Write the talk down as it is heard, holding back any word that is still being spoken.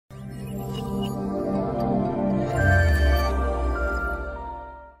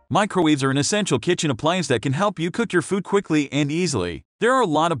Microwaves are an essential kitchen appliance that can help you cook your food quickly and easily. There are a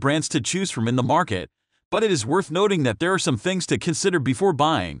lot of brands to choose from in the market, but it is worth noting that there are some things to consider before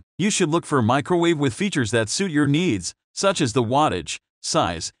buying. You should look for a microwave with features that suit your needs, such as the wattage,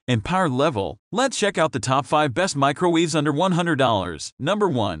 size, and power level. Let's check out the top 5 best microwaves under $100. Number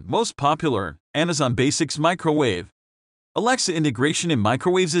 1. Most popular, Amazon Basics Microwave. Alexa integration in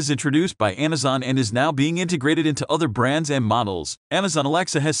microwaves is introduced by Amazon and is now being integrated into other brands and models. Amazon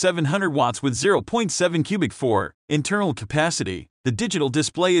Alexa has 700 watts with 0.7 cubic for internal capacity. The digital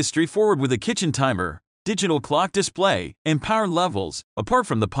display is straightforward with a kitchen timer, digital clock display, and power levels. Apart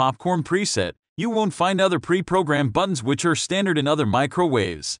from the popcorn preset, you won't find other pre-programmed buttons which are standard in other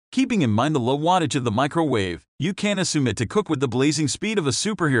microwaves. Keeping in mind the low wattage of the microwave, you can't assume it to cook with the blazing speed of a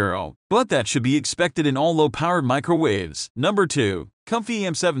superhero, but that should be expected in all low-powered microwaves. Number 2. COMFEE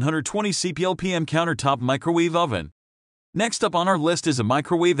M720 CPLPM Countertop Microwave Oven. Next up on our list is a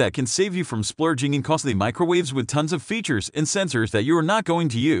microwave that can save you from splurging in costly microwaves with tons of features and sensors that you are not going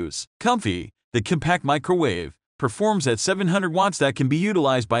to use. COMFEE, the compact microwave, performs at 700 watts that can be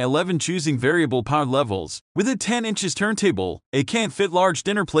utilized by 11 choosing variable power levels. With a 10 inches turntable, it can't fit large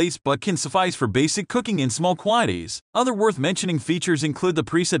dinner plates but can suffice for basic cooking in small quantities. Other worth mentioning features include the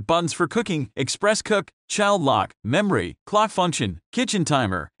preset buttons for cooking, express cook, child lock, memory, clock function, kitchen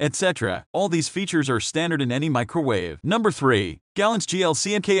timer, etc. All these features are standard in any microwave. Number 3. Galanz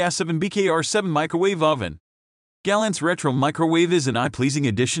GLC NKS7BKR7 Microwave Oven. Galanz Retro Microwave is an eye-pleasing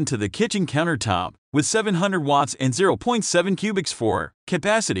addition to the kitchen countertop. With 700 watts and 0.7 cubics for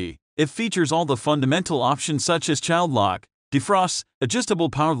capacity, it features all the fundamental options such as child lock, defrost, adjustable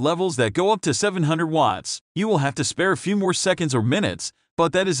power levels that go up to 700 watts. You will have to spare a few more seconds or minutes,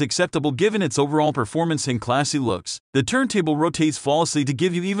 but that is acceptable given its overall performance and classy looks. The turntable rotates flawlessly to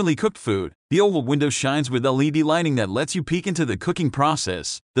give you evenly cooked food. The oval window shines with LED lighting that lets you peek into the cooking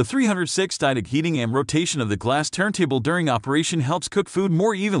process. The 306-static heating and rotation of the glass turntable during operation helps cook food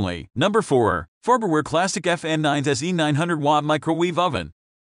more evenly. Number 4. Farberware Classic FN9 SE 900-watt Microwave Oven.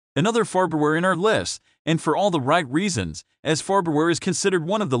 Another Farberware in our list, and for all the right reasons, as Farberware is considered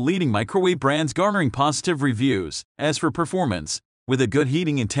one of the leading microwave brands garnering positive reviews. As for performance, with a good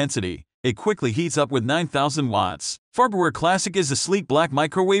heating intensity, it quickly heats up with 9,000 watts. Farberware Classic is a sleek black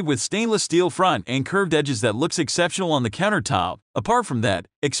microwave with stainless steel front and curved edges that looks exceptional on the countertop. Apart from that,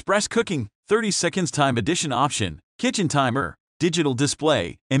 express cooking, 30 seconds time addition option, kitchen timer, digital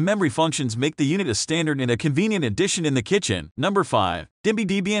display, and memory functions make the unit a standard and a convenient addition in the kitchen. Number 5. Danby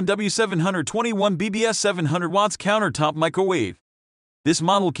DBMW 721 BBS 700 watts Countertop Microwave. This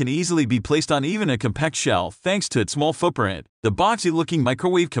model can easily be placed on even a compact shelf thanks to its small footprint. The boxy-looking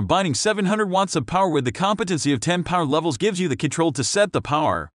microwave combining 700 watts of power with the competency of 10 power levels gives you the control to set the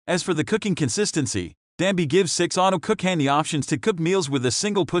power. As for the cooking consistency, Danby gives 6 auto-cook handy options to cook meals with a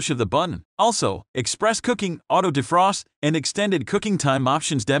single push of the button. Also, express cooking, auto-defrost, and extended cooking time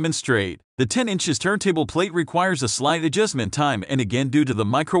options demonstrate. The 10 inches turntable plate requires a slight adjustment time and again due to the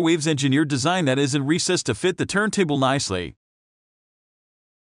microwave's engineered design that isn't recessed to fit the turntable nicely.